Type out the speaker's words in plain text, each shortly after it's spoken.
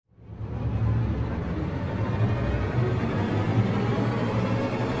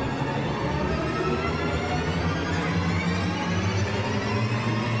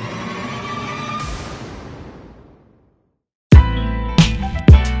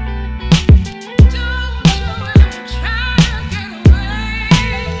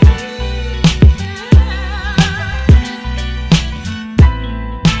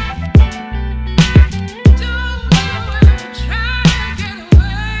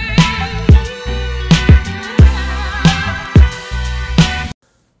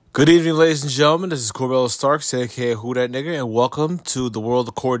Good evening, ladies and gentlemen. This is Corbell Starks, aka Who That Nigga, and welcome to The World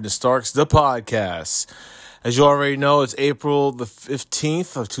According to Starks, the podcast. As you already know, it's April the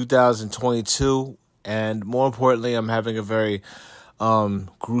 15th of 2022, and more importantly, I'm having a very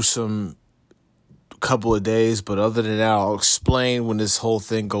gruesome couple of days, but other than that, I'll explain when this whole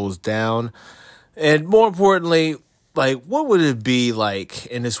thing goes down. And more importantly, what would it be like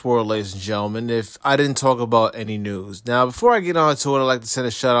in this world, ladies and gentlemen, if I didn't talk about any news? Now, before I get on to it, I'd like to send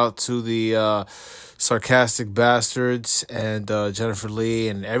a shout out to the Sarcastic Bastards and Jennifer Lee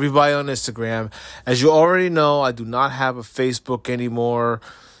and everybody on Instagram. As you already know, I do not have a Facebook anymore.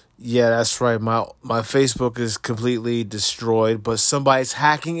 Yeah, that's right. My Facebook is completely destroyed, but somebody's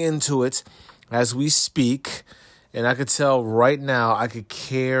hacking into it as we speak. And I could tell right now I could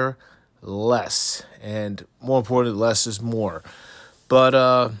care less, and more importantly, less is more. But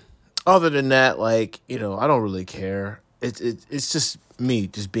other than that, I don't really care. It's just me,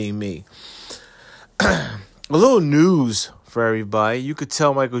 just being me. A little news for everybody. You could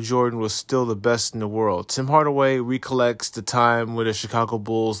tell Michael Jordan was still the best in the world. Tim Hardaway recollects the time when the Chicago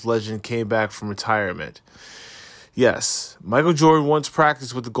Bulls legend came back from retirement. Yes, Michael Jordan once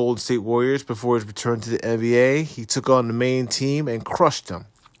practiced with the Golden State Warriors before his return to the NBA. He took on the main team and crushed them.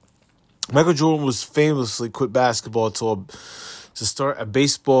 Michael Jordan was famously quit basketball to start a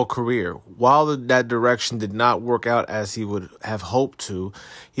baseball career. While that direction did not work out as he would have hoped to,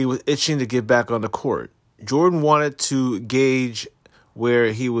 he was itching to get back on the court. Jordan wanted to gauge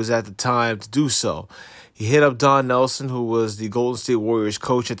where he was at the time to do so. He hit up Don Nelson, who was the Golden State Warriors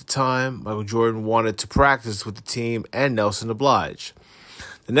coach at the time. Michael Jordan wanted to practice with the team, and Nelson obliged.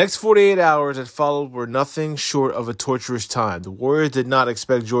 The next 48 hours that followed were nothing short of a torturous time. The Warriors did not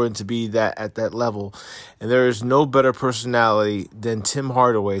expect Jordan to be at that level, and there is no better personality than Tim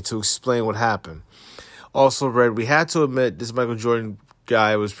Hardaway to explain what happened. Also read, we had to admit this Michael Jordan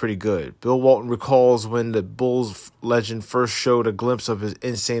guy was pretty good. Bill Walton recalls when the Bulls legend first showed a glimpse of his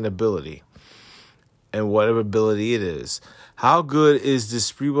insane ability. And whatever ability it is. How good is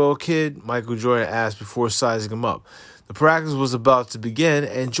this Sprewell kid? Michael Jordan asked before sizing him up. The practice was about to begin,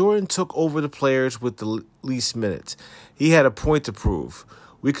 and Jordan took over the players with the least minutes. He had a point to prove.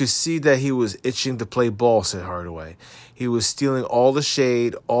 We could see that he was itching to play ball, said Hardaway. He was stealing all the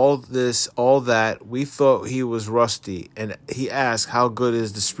shade, all this, all that. We thought he was rusty, and he asked, how good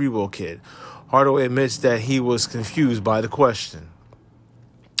is the Sprewell kid? Hardaway admits that he was confused by the question.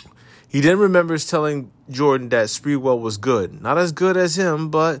 He then remembers telling Jordan that Sprewell was good. Not as good as him,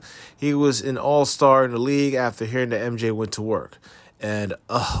 but he was an all-star in the league after hearing that MJ went to work. And,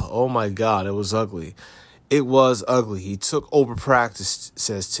 oh my God, it was ugly. It was ugly. He took over practice,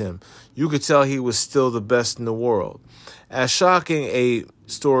 says Tim. You could tell he was still the best in the world. As shocking a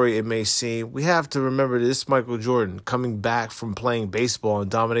story it may seem, we have to remember this Michael Jordan coming back from playing baseball and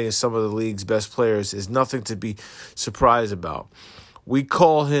dominating some of the league's best players is nothing to be surprised about. We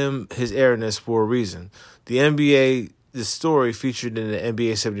call him his airness for a reason. The story featured in the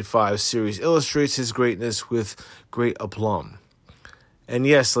NBA 75 series illustrates his greatness with great aplomb. And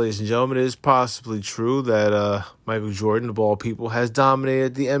yes, ladies and gentlemen, it is possibly true that Michael Jordan, of all people, has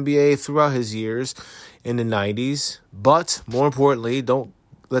dominated the NBA throughout his years in the 90s. But more importantly, don't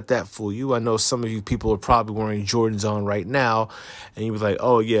let that fool you. I know some of you people are probably wearing Jordans on right now, and you're like,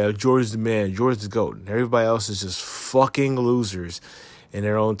 oh yeah, Jordan's the man, Jordan's the GOAT. And everybody else is just fucking losers in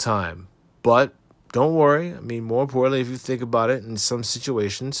their own time. But don't worry. I mean, more importantly, if you think about it, in some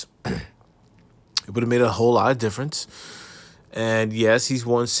situations, it would have made a whole lot of difference. And yes, he's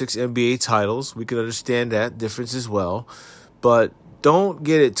won 6 NBA titles. We can understand that difference as well. But don't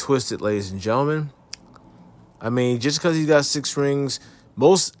get it twisted, ladies and gentlemen. I mean, just because he's got 6 rings,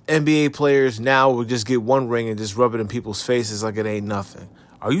 most NBA players now will just get 1 ring and just rub it in people's faces like it ain't nothing.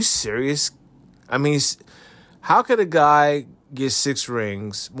 Are you serious? I mean, how could a guy get 6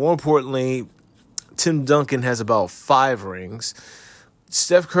 rings? More importantly, Tim Duncan has about 5 rings.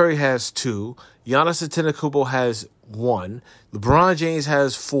 Steph Curry has 2. Giannis Antetokounmpo has 1. LeBron James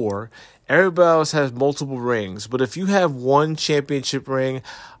has 4. Everybody else has multiple rings. But if you have 1 championship ring,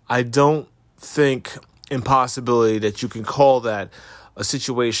 I don't think impossibility that you can call that a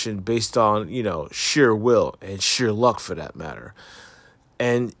situation based on, sheer will and sheer luck for that matter.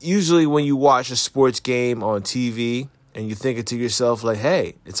 And usually when you watch a sports game on TV and you're thinking to yourself like,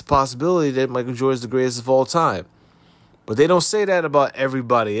 hey, it's a possibility that Michael Jordan is the greatest of all time. But they don't say that about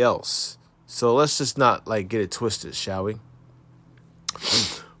everybody else. So let's just not get it twisted, shall we?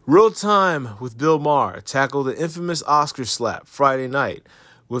 Real Time with Bill Maher tackled the infamous Oscar slap Friday night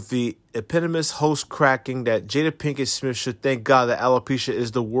with the eponymous host cracking that Jada Pinkett Smith should thank God that alopecia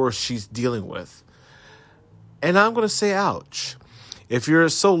is the worst she's dealing with. And I'm going to say ouch. If you're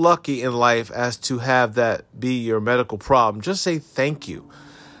so lucky in life as to have that be your medical problem, just say thank you.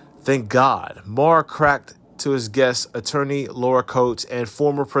 Thank God. Maher cracked to his guests, attorney Laura Coates and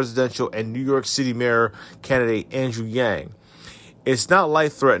former presidential and New York City mayor candidate Andrew Yang. It's not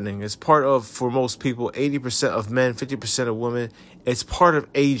life-threatening. It's part of, for most people, 80% of men, 50% of women. It's part of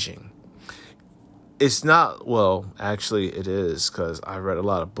aging. It's not, well, actually it is, because I read a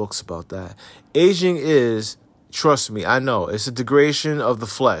lot of books about that. Aging is, trust me, I know, it's a degradation of the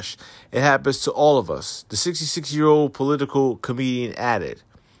flesh. It happens to all of us. The 66-year-old political comedian added,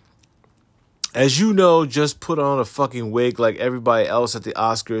 as you know, just put on a fucking wig like everybody else at the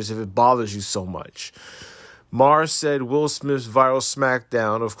Oscars if it bothers you so much. Maher said Will Smith's viral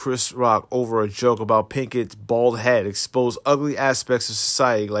smackdown of Chris Rock over a joke about Pinkett's bald head exposed ugly aspects of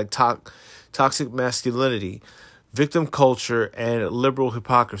society like toxic masculinity, victim culture, and liberal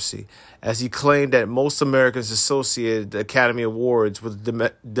hypocrisy, as he claimed that most Americans associated the Academy Awards with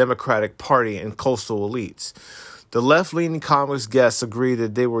the Democratic Party and coastal elites. The left-leaning comics guests agreed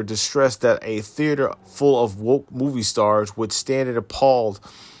that they were distressed that a theater full of woke movie stars would stand and applaud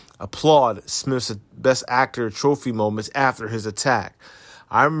Smith's Best Actor trophy moments after his attack.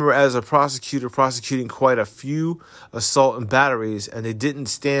 I remember as a prosecutor prosecuting quite a few assault and batteries, and they didn't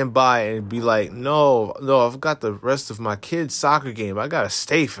stand by and be like, no, I've got the rest of my kid's soccer game. I got to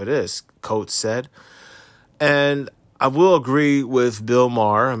stay for this, Coates said. And I will agree with Bill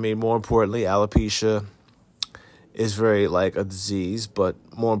Maher. I mean, more importantly, alopecia is very like a disease, but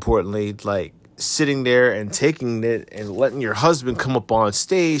more importantly, like sitting there and taking it and letting your husband come up on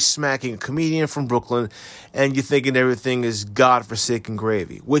stage smacking a comedian from Brooklyn, and you're thinking everything is godforsaken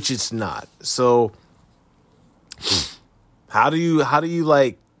gravy, which it's not. So how do you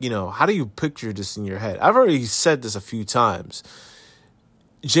like, how do you picture this in your head? I've already said this a few times.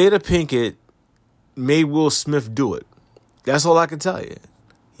 Jada Pinkett made Will Smith do it. That's all I can tell you.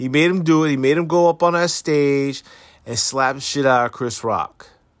 He made him do it. He made him go up on that stage and slap the shit out of Chris Rock.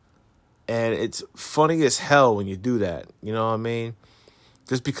 And it's funny as hell when you do that. You know what I mean?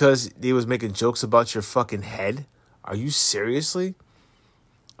 Just because they was making jokes about your fucking head? Are you seriously?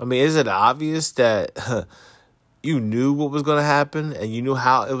 I mean, is it obvious that you knew what was going to happen and you knew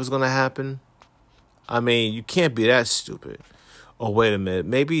how it was going to happen? I mean, you can't be that stupid. Oh, wait a minute.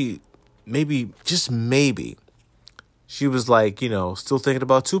 Maybe, just maybe, she was like, still thinking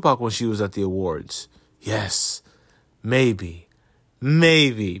about Tupac when she was at the awards. Yes, maybe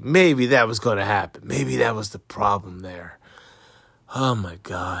that was going to happen. Maybe that was the problem there. Oh, my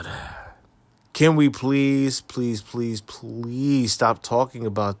God. Can we please stop talking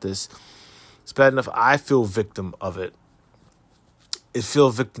about this? It's bad enough I feel victim of it. It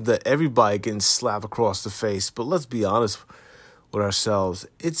feels victim that everybody getting slapped across the face. But let's be honest with ourselves.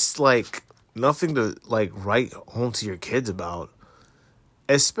 It's like nothing to write home to your kids about.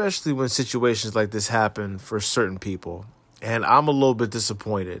 Especially when situations like this happen for certain people. And I'm a little bit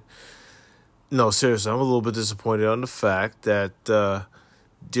disappointed. No, seriously, I'm a little bit disappointed on the fact that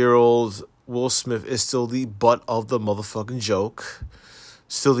dear old Will Smith is still the butt of the motherfucking joke.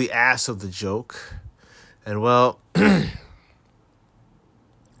 Still the ass of the joke. And, well, we're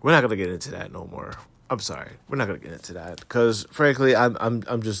not going to get into that no more. I'm sorry. We're not going to get into that. Because, frankly,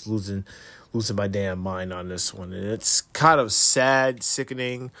 I'm just losing my damn mind on this one. And it's kind of sad,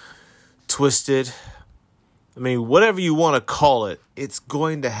 sickening, twisted. I mean, whatever you want to call it, it's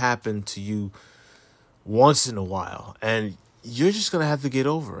going to happen to you once in a while. And you're just going to have to get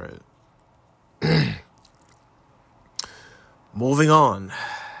over it. Moving on.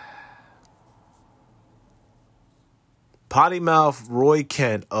 Potty mouth Roy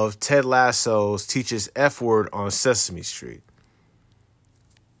Kent of Ted Lasso's teaches F-word on Sesame Street.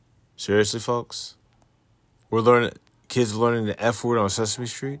 Seriously, folks? Kids learning the F-word on Sesame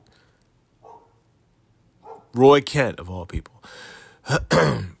Street? Roy Kent, of all people.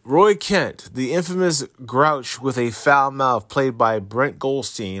 Roy Kent, the infamous grouch with a foul mouth played by Brent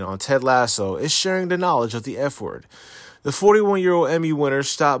Goldstein on Ted Lasso, is sharing the knowledge of the F-word. The 41-year-old Emmy winner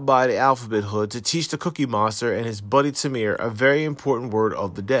stopped by the Alphabet Hood to teach the Cookie Monster and his buddy Tamir a very important word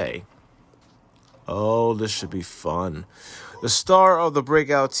of the day. Oh, this should be fun. The star of the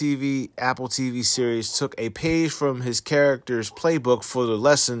breakout Apple TV series took a page from his character's playbook for the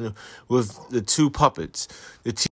lesson with the two puppets. The